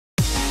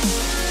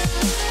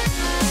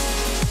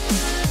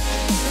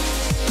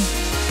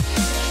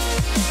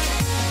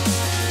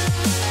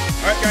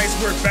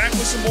we're back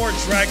with some more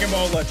Dragon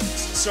Ball Legends.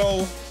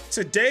 So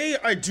today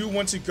I do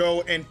want to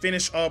go and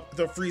finish up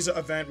the Frieza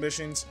event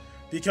missions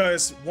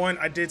because one,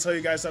 I did tell you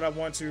guys that I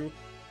want to,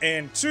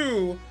 and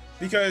two,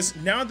 because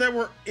now that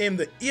we're in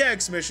the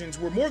EX missions,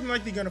 we're more than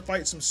likely going to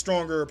fight some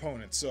stronger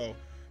opponents. So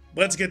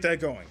let's get that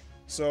going.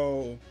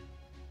 So,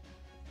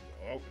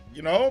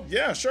 you know,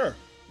 yeah, sure.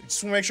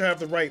 Just want to make sure I have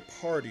the right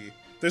party.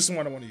 This is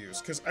what I want to use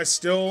because I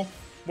still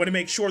want to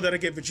make sure that I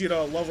get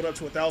Vegeta leveled up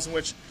to 1,000,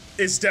 which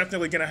is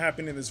definitely going to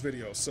happen in this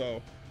video.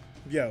 So,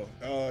 yeah,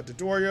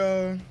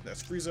 Dodoria,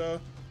 that's Frieza.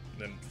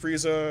 Then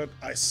Frieza,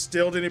 I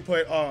still didn't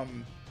put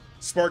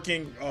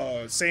Sparking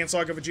Saiyan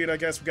Saga Vegeta. I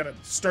guess we got to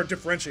start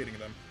differentiating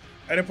them.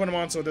 I didn't put them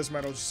on, so it doesn't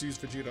matter. I'll just use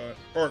Vegeta,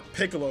 or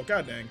Piccolo,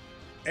 god dang.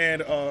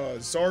 And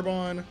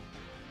Zarbon,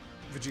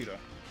 Vegeta.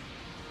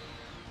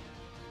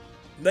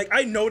 Like,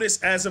 I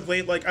noticed as of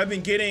late, like, I've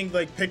been getting,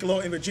 like, Piccolo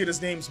and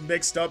Vegeta's names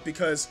mixed up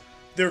because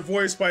they're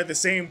voiced by the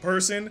same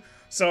person.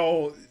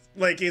 So,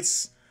 like,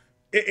 it's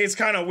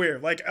kind of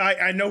weird. Like,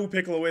 I know who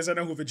Piccolo is, I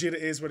know who Vegeta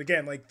is, but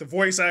again, like, the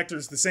voice actor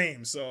is the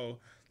same. So,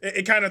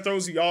 it kind of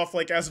throws you off,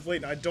 like, as of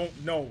late, and I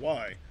don't know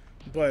why.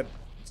 But,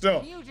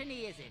 still.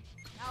 Mutiny is it?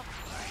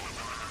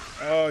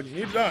 You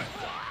need to die.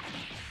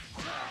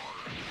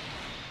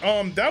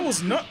 That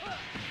was not...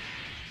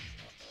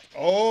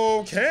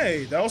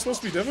 Okay, that was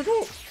supposed to be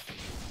difficult?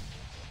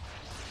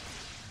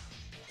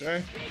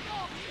 Okay.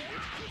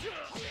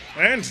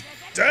 And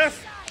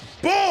death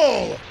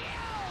bull!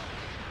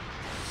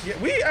 Yeah,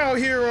 we out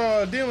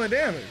here dealing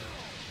damage.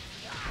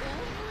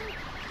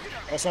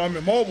 Oh, so I'm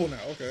immobile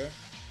now, okay.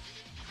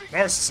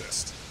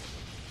 Narcissist.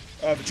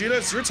 Vegeta,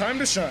 it's your time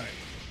to shine.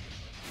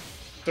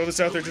 Throw this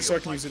out there just so I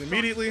can use it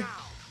immediately.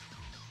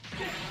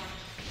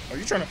 Oh,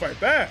 you trying to fight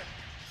back?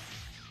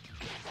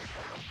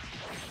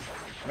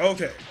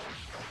 Okay.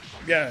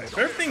 Yeah, if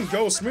everything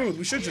goes smooth,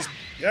 we should just...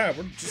 Yeah,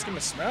 we're just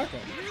gonna smack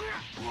him.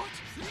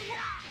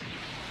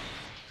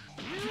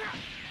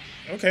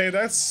 Okay,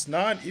 that's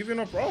not even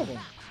a problem.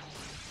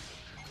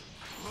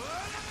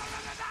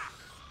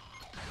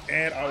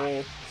 And I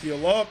will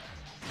heal up.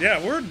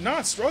 Yeah, we're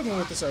not struggling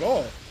with this at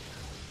all.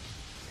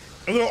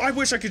 Although, I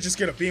wish I could just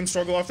get a beam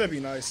struggle off. That'd be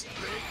nice.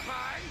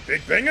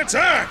 Big Bang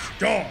attack!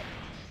 Gone!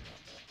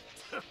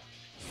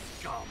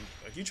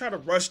 Like, you try to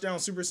rush down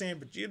Super Saiyan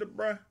Vegeta,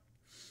 bruh,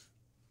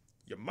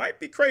 you might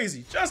be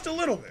crazy. Just a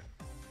little bit.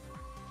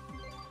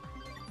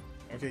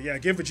 Okay, yeah,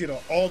 give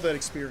Vegeta all that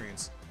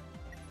experience.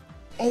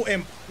 Oh,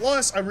 and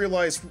plus, I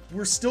realized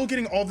we're still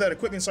getting all that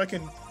equipment, so I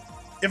can...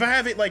 If I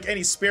have it, like,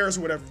 any spares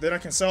or whatever, then I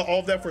can sell all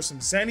of that for some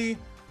Zenny.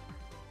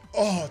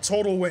 Oh,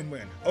 total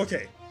win-win.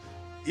 Okay.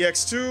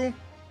 EX2,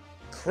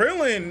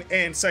 Krillin,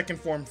 and second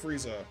form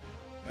Frieza.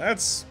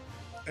 That's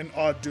an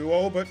odd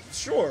duo, but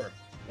sure.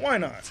 Why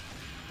not?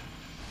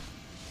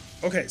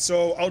 Okay,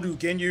 so I'll do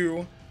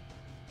Ginyu.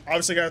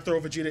 Obviously, gotta throw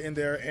Vegeta in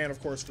there, and of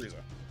course, Frieza.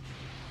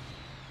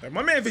 Now,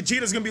 my man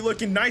Vegeta's gonna be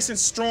looking nice and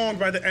strong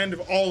by the end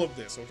of all of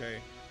this, okay?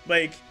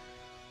 Like,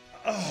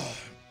 oh,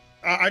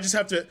 I just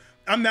have to...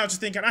 I'm now just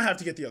thinking I have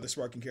to get the other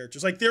Sparking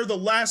characters. Like, they're the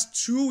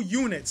last two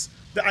units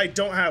that I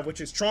don't have, which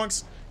is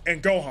Trunks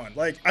and Gohan.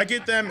 Like, I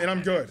get them and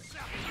I'm good.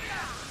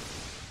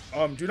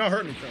 Do not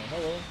hurt me, Krillin.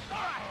 Hello.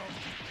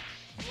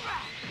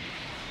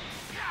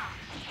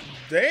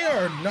 They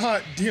are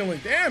not dealing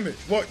damage.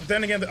 Well,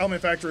 then again, the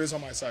element factor is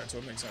on my side, so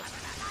it makes sense.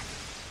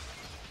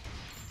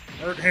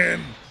 Hurt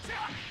him.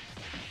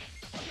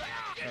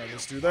 Alright,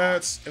 let's do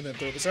that. And then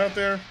throw this out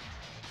there.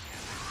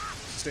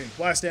 Sustain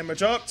blast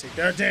damage up. Take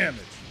that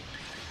damage.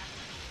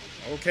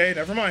 Okay,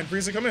 never mind.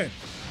 Frieza, come in.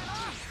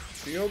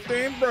 Feel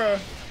thing, bruh.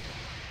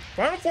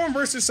 Final form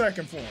versus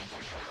second form.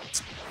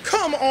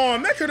 Come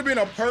on, that could have been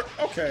a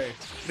okay.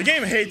 The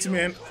game hates me,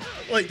 man.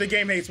 Like, the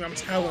game hates me, I'm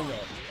telling y'all.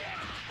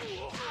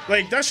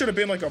 Like, that should have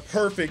been like a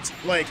perfect,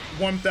 like,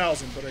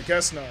 1,000, but I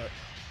guess not.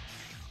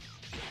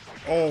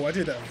 Oh, I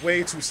did that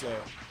way too slow.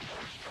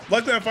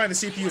 Luckily, I find the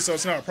CPU, so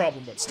it's not a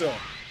problem, but still.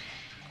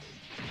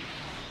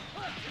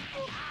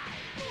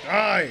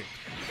 Die.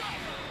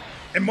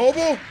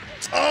 Immobile?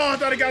 Oh, I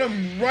thought I got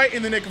him right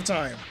in the nick of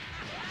time.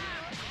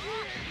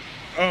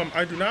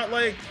 I do not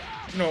like,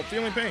 you know,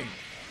 feeling pain.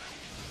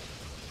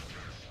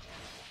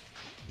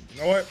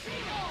 You know what?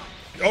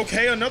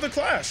 Okay, another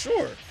clash,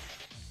 sure.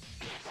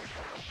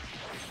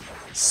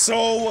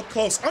 So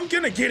close. I'm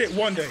gonna get it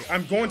one day.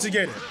 I'm going to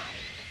get it.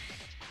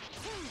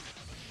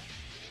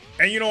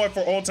 And you know what,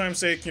 for old time's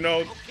sake, you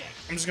know,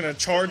 I'm just gonna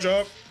charge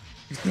up.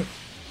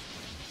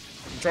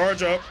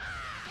 Charge up.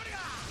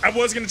 I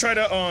was gonna try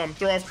to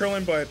throw off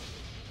Krillin, but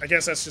I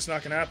guess that's just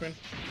not gonna happen.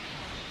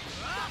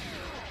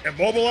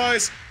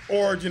 Immobilize,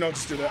 or, you know,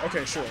 just do that.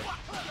 Okay, sure.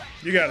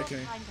 You got it,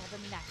 King.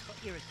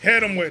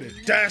 Hit him with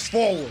it. Dash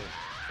forward.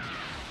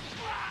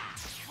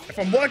 If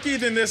I'm lucky,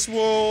 then this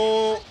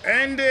will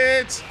end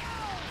it.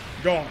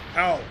 Gone.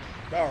 Ow.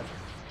 Powerful.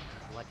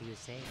 What do you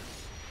say?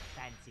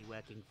 Fancy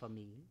working for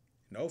me?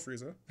 No,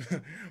 Frieza.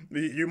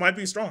 You might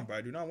be strong, but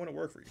I do not want to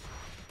work for you.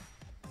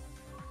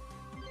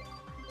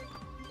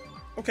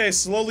 Okay,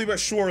 slowly but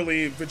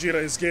surely, Vegeta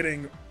is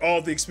getting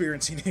all the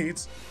experience he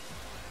needs.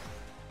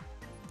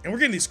 And we're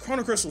getting these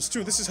Chrono Crystals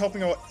too. This is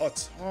helping out a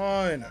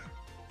ton.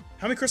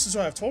 How many crystals do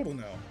I have total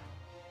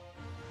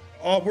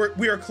now?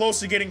 We are close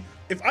to getting...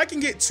 If I can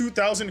get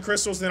 2,000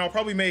 crystals, then I'll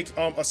probably make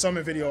a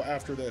summon video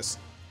after this.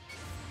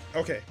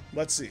 Okay,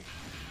 let's see.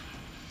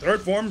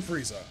 Third form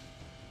Frieza.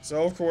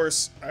 So, of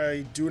course,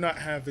 I do not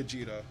have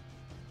Vegeta.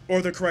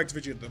 Or the correct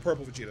Vegeta, the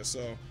purple Vegeta,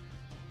 so...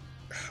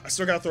 I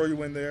still gotta throw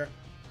you in there.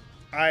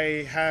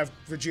 I have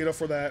Vegeta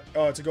for that,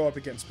 to go up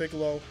against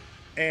Piccolo.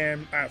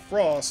 And I have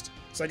Frost,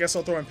 so I guess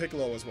I'll throw in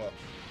Piccolo as well.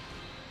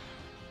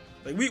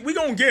 Like, we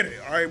gonna get it,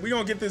 alright? We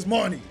gonna get this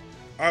money.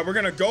 Alright, we're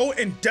gonna go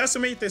and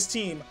decimate this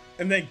team,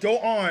 and then go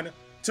on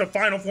to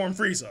Final Form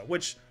Frieza,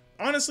 which,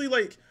 honestly,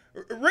 like,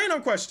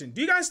 random question.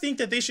 Do you guys think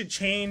that they should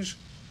change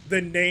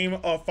the name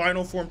of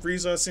Final Form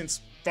Frieza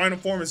since Final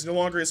Form is no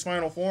longer his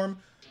final form?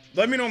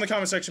 Let me know in the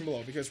comment section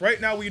below, because right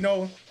now we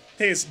know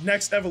his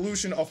next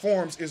evolution of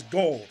forms is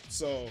Gold.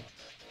 So,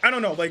 I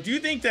don't know. Like, do you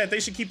think that they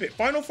should keep it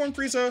Final Form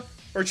Frieza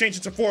or change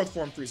it to Fourth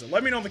Form Frieza?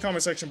 Let me know in the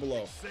comment section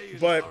below.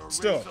 But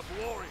still,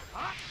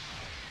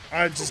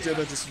 I just did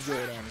that just to do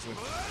it, honestly.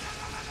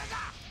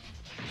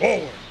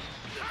 Forward.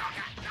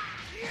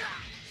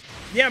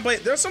 Yeah,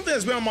 but there's something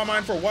that's been on my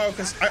mind for a while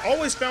because I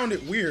always found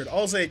it weird. I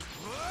was like,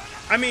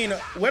 I mean,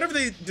 whatever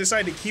they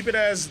decide to keep it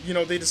as, you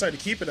know, they decide to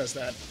keep it as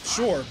that,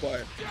 sure,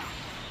 but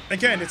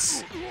again,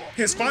 it's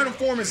his final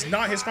form is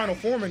not his final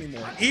form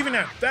anymore. Even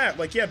at that,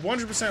 like, he had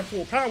 100%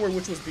 full power,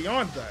 which was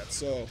beyond that,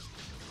 so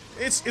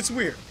it's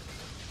weird.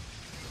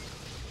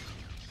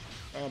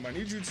 I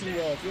need you to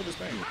feel this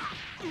pain.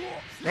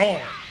 Go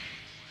on.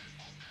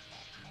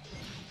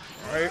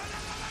 Alright.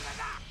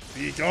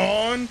 Be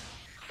gone.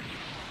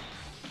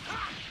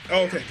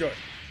 Okay, good.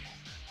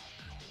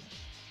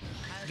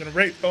 I'm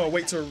gonna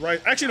wait to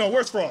right. Actually, no,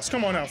 where's Frost?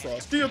 Come on out,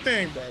 Frost. Do your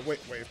thing, bro. Wait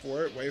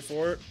for it. Wait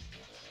for it.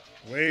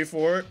 Wait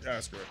for it.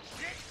 That's good.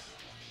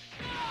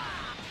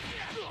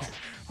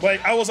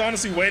 Like, I was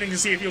honestly waiting to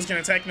see if he was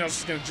gonna attack, and I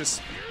was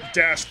just gonna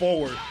dash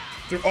forward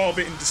through all of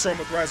it and destroy him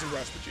with Rising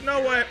Rush. But you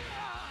know what?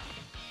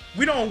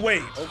 We don't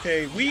wait,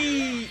 okay?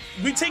 We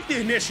take the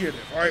initiative,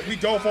 all right? We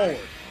go forward.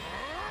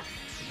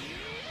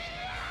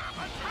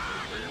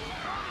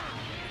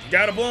 You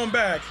gotta blow him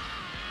back.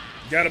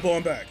 You gotta blow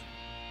him back.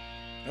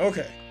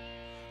 Okay.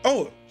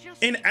 Oh,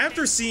 and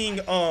after seeing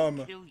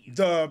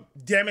the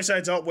damage I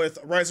dealt with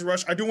Rising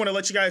Rush, I do want to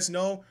let you guys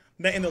know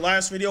that in the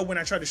last video when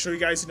I tried to show you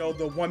guys, you know,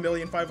 the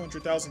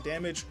 1,500,000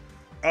 damage,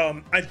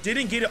 I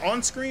didn't get it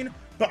on screen,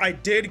 but I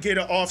did get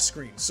it off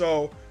screen.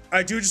 So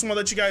I do just want to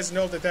let you guys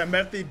know that that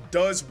method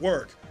does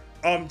work.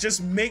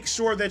 Just make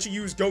sure that you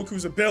use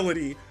Goku's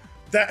ability.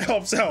 That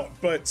helps out,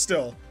 but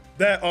still,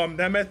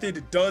 that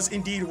method does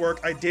indeed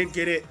work. I did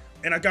get it,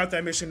 and I got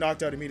that mission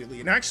knocked out immediately.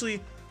 And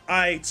actually,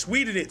 I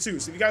tweeted it too,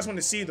 so if you guys want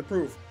to see the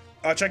proof,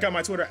 check out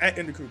my Twitter at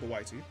Ndukauba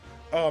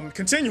YT.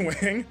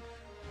 Continuing,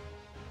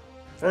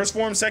 first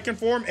form, second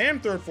form,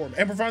 and third form,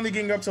 and we're finally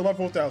getting up to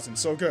level 1000,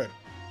 so good.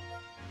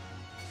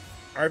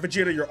 All right,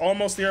 Vegeta, you're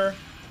almost there.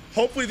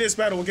 Hopefully this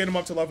battle will get him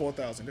up to level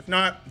 1000. If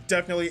not,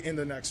 definitely in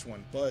the next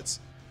one. But,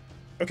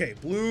 okay,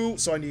 blue,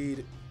 so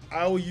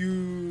I'll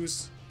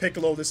use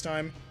Piccolo this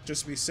time,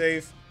 just to be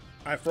safe.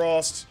 I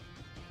Frost,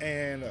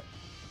 and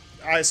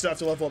I still have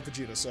to level up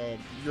Vegeta, so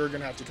you're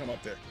gonna have to come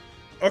up there.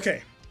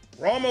 Okay,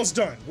 we're almost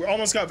done. We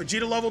almost got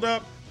Vegeta leveled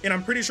up, and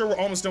I'm pretty sure we're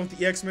almost done with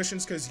the EX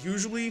missions, because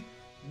usually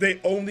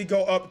they only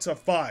go up to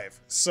 5.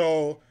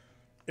 So,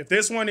 if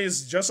this one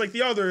is just like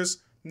the others,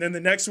 then the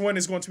next one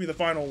is going to be the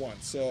final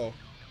one, so...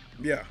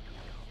 yeah.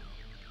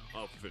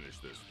 I'll finish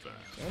this fast.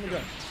 Oh my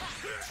god.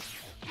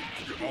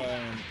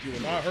 You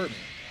will not hurt me.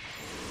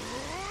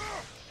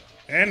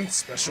 And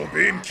special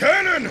beam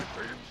cannon!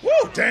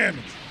 Woo, damn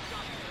it.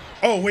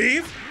 Oh,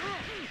 weave?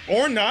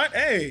 Or not.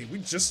 Hey, we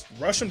just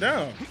rush him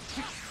down.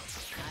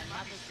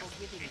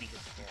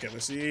 Okay,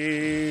 let's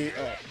see.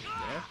 Oh,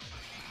 yeah.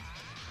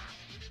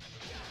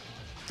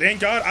 Thank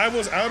God I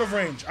was out of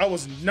range. I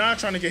was not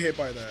trying to get hit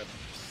by that.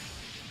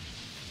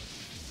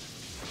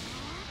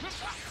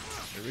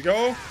 Here we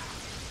go.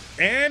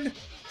 And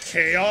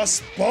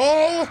Chaos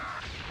Ball.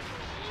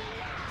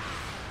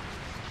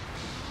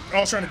 I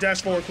was trying to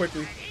dash forward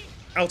quickly.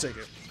 I'll take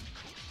it.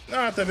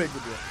 Not that big of a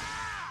deal.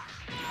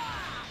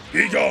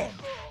 Be gone.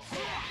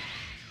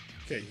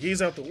 Okay,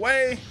 he's out the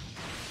way.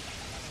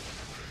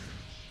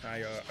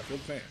 I feel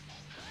the pain.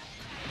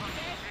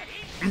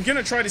 I'm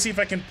gonna try to see if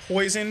I can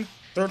poison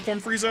third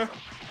form Frieza.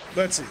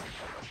 Let's see.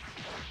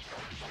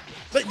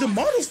 Like, the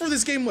models for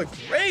this game look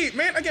great,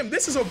 man. Again,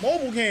 this is a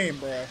mobile game,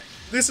 bro.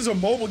 This is a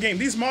mobile game.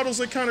 These models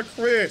look kind of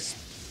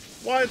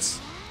crisp. What?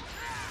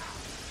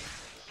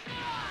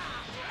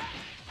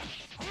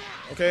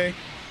 Okay.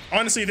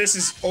 Honestly, this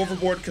is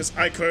overboard because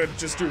I could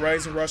just do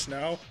Rising Rush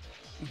now.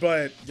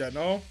 But, yeah,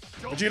 no.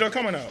 Vegeta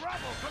coming out.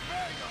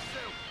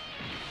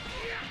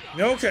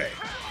 Okay.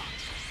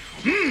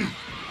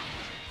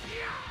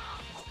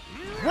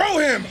 Throw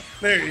him!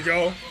 There you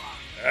go.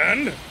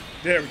 And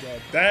there we go.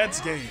 That's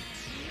game.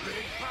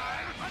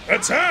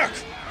 Attack!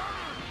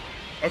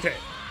 Okay.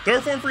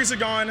 Third form Frieza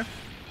gone.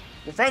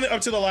 We're finally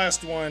up to the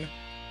last one.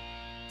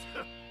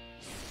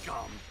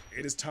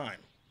 It is time.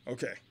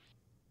 Okay.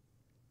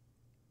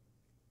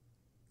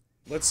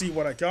 Let's see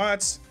what I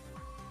got.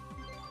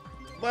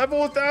 Level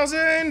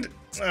 1000.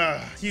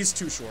 He's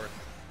too short.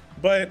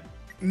 But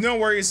no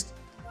worries.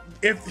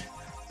 If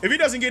he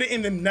doesn't get it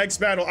in the next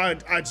battle,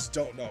 I just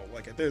don't know.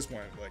 Like at this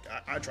point, like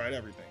I tried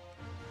everything.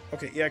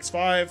 Okay,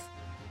 EX5.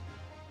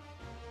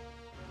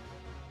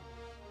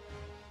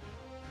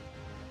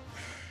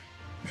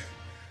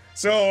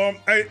 So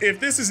if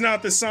this is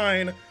not the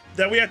sign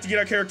that we have to get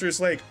our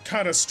characters like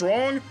kind of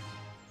strong,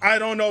 I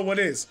don't know what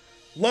is.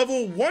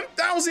 Level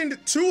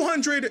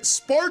 1200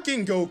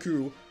 Sparking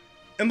Goku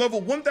and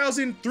level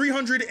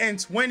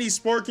 1320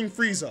 Sparking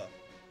Frieza.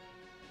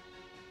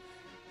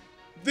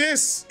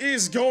 This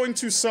is going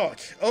to suck.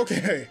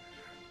 Okay,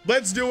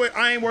 let's do it.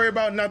 I ain't worried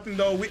about nothing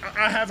though.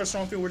 I have a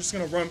strong feel. We're just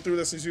gonna run through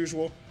this as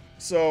usual.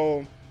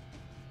 So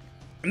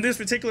in this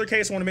particular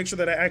case, I want to make sure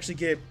that I actually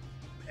get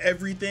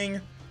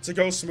everything to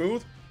go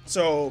smooth.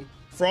 So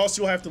Frost,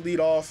 you'll have to lead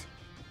off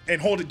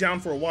and hold it down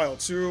for a while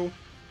too.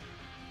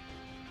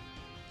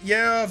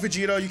 Yeah,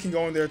 Vegeta, you can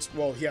go in there.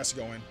 Well, he has to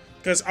go in.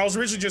 Because I was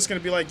originally just going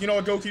to be like, you know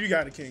what, Goku, you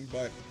got it, King.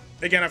 But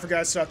again, I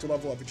forgot to have to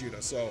level up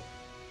Vegeta. So,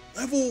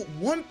 level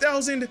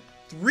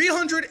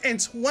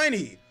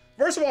 1320.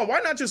 First of all, why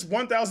not just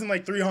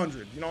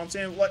 1300? You know what I'm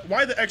saying? Like,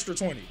 why the extra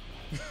 20?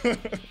 Time to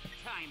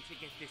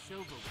get this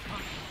over.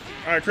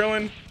 Alright,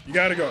 Krillin, you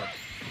got to go.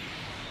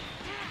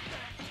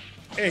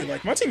 Hey,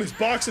 like, my team is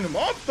boxing him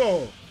up,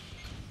 though.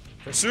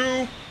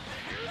 Pursue.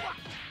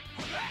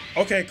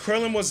 Okay,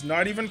 Krillin was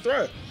not even a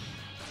threat.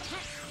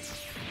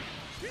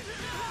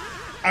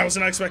 I was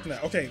not expecting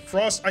that. Okay,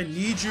 Frost, I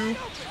need you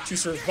to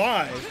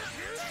survive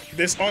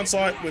this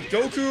onslaught with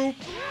Goku.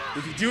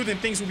 If you do, then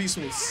things will be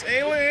smooth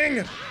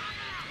sailing.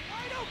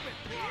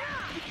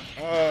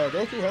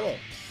 Goku, hello.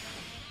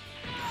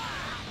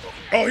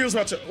 Oh, he was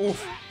about to.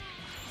 Oof.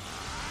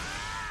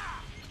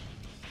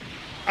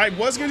 I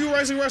was gonna do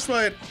Rising Rush,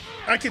 but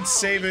I could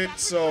save it,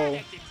 so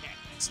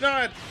it's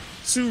not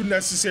too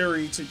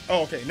necessary to.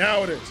 Oh, okay,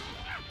 now it is.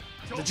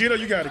 Vegeta,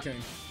 you got it,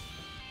 King.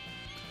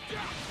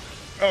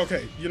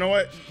 Okay, you know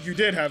what? You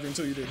did have it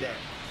until you did that.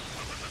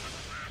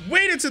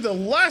 Waited to the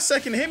last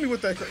second to hit me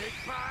with that.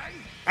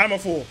 I'm a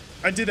fool.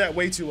 I did that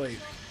way too late.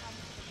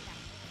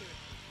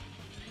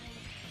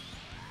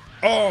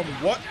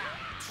 What?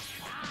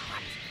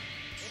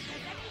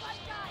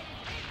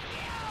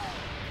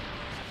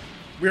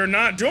 We're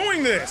not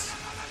doing this.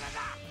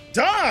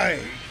 Die.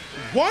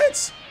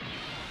 What?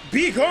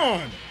 Be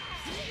gone.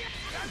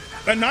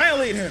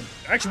 Annihilate him.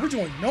 Actually, we're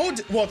doing no.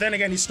 Well, then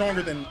again, he's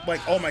stronger than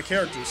like all my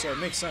characters, so it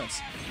makes sense.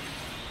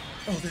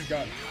 Oh, thank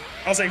God.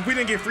 I was like, we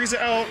didn't get Frieza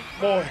out,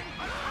 boy.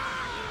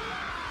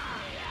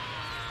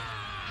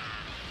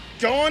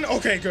 Gone?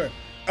 Okay, good.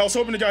 I was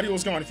hoping to God he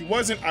was gone. If he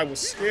wasn't, I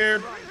was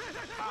scared.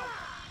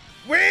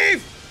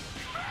 Weave!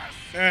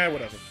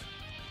 Whatever.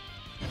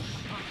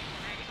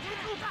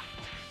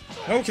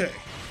 Okay.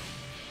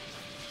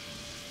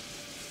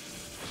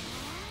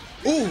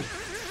 Ooh.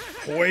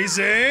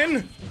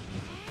 Poison.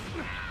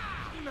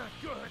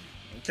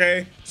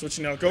 Okay,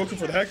 switching out Goku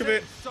for the heck of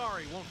it.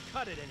 Sorry, won't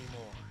cut it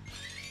anymore.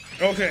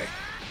 Okay.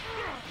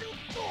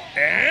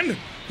 And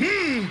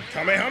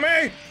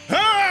Kamehameha!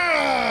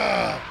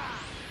 Ah!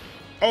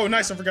 Oh,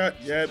 nice, I forgot.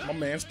 Yeah, my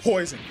man's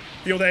poison.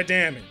 Feel that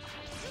damage.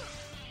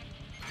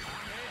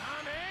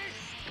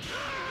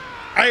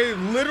 I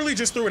literally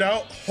just threw it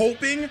out,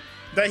 hoping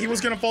that he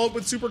was gonna follow up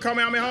with Super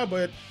Kamehameha,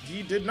 but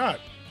he did not.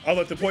 I'll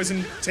let the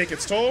poison take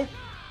its toll.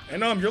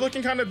 And you're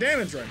looking kind of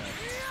damaged right now.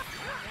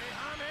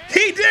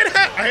 He did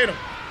have. I hit him.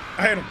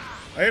 I hit him.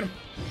 I hit him.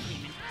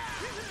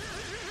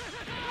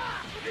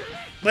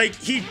 Like,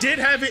 he did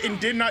have it and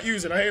did not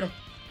use it. I hate him.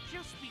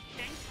 Just be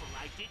thankful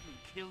I didn't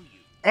kill you.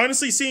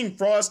 Honestly, seeing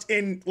Frost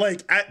in,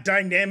 like, at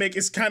Dynamic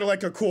is kind of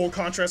like a cool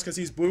contrast because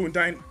he's blue and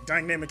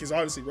Dynamic is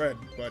obviously red.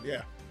 But,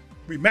 yeah.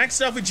 We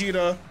maxed out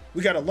Vegeta.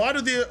 We got a lot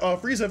of the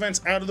Frieza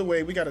events out of the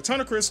way. We got a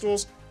ton of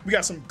crystals. We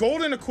got some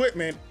golden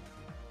equipment.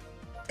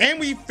 And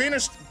we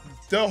finished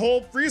the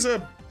whole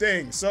Frieza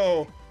thing.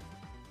 So,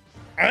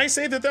 I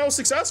say that that was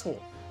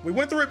successful. We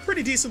went through it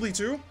pretty decently,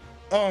 too.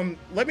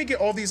 Let me get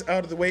all these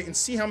out of the way and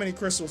see how many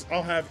crystals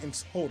I'll have in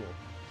total.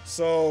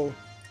 So,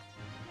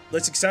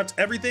 let's accept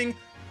everything.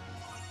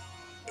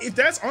 If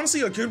that's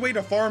honestly a good way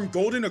to farm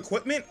golden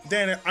equipment,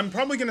 then I'm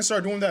probably going to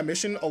start doing that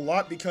mission a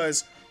lot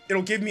because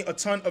it'll give me a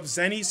ton of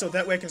Zenny, so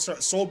that way I can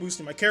start soul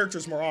boosting my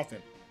characters more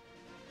often.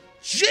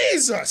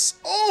 Jesus!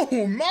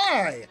 Oh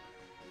my!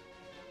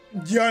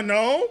 You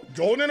know,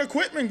 golden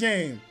equipment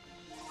game.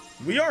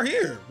 We are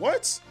here.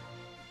 What?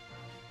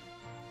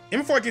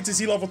 And before I get to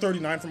Z level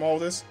 39 from all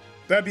this,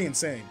 that'd be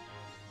insane.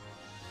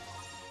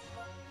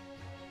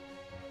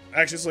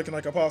 Actually, it's looking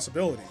like a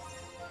possibility.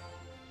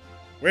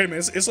 Wait a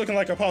minute, it's looking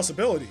like a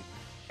possibility.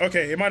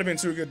 Okay, it might have been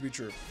too good to be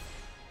true.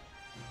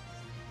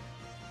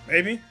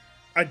 Maybe?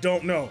 I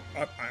don't know.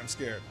 I'm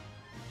scared.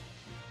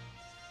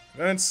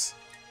 Events.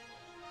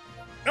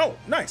 Oh,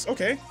 nice,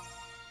 okay.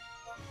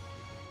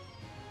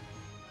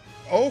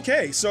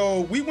 Okay,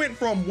 so we went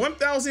from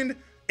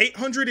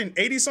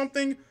 1,880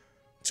 something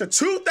to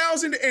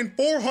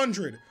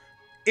 2,400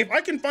 If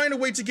I can find a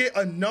way to get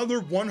another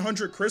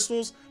 100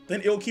 crystals, then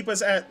it'll keep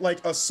us at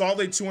like a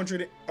solid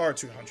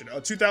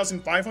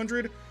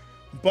 2,500.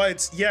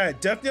 But yeah,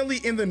 definitely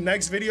in the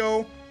next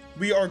video,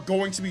 we are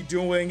going to be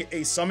doing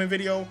a summon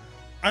video.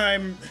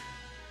 I'm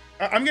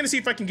gonna see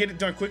if I can get it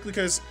done quickly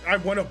because I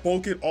want to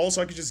bulk it all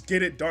so I can just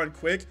get it done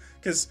quick.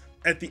 Because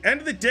at the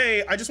end of the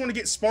day, I just want to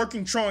get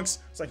Sparking Trunks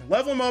so I can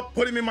level him up,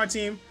 put him in my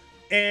team,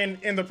 and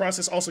in the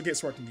process also get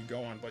Sparking to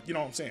go on. But you know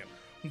what I'm saying.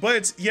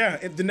 But yeah,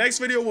 the next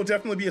video will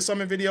definitely be a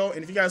summon video,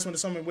 and if you guys want to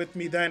summon with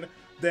me, then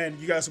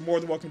you guys are more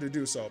than welcome to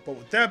do so. But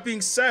with that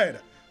being said,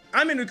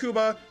 I'm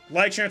Ndukauba.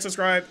 Like, share, and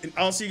subscribe, and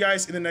I'll see you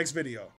guys in the next video.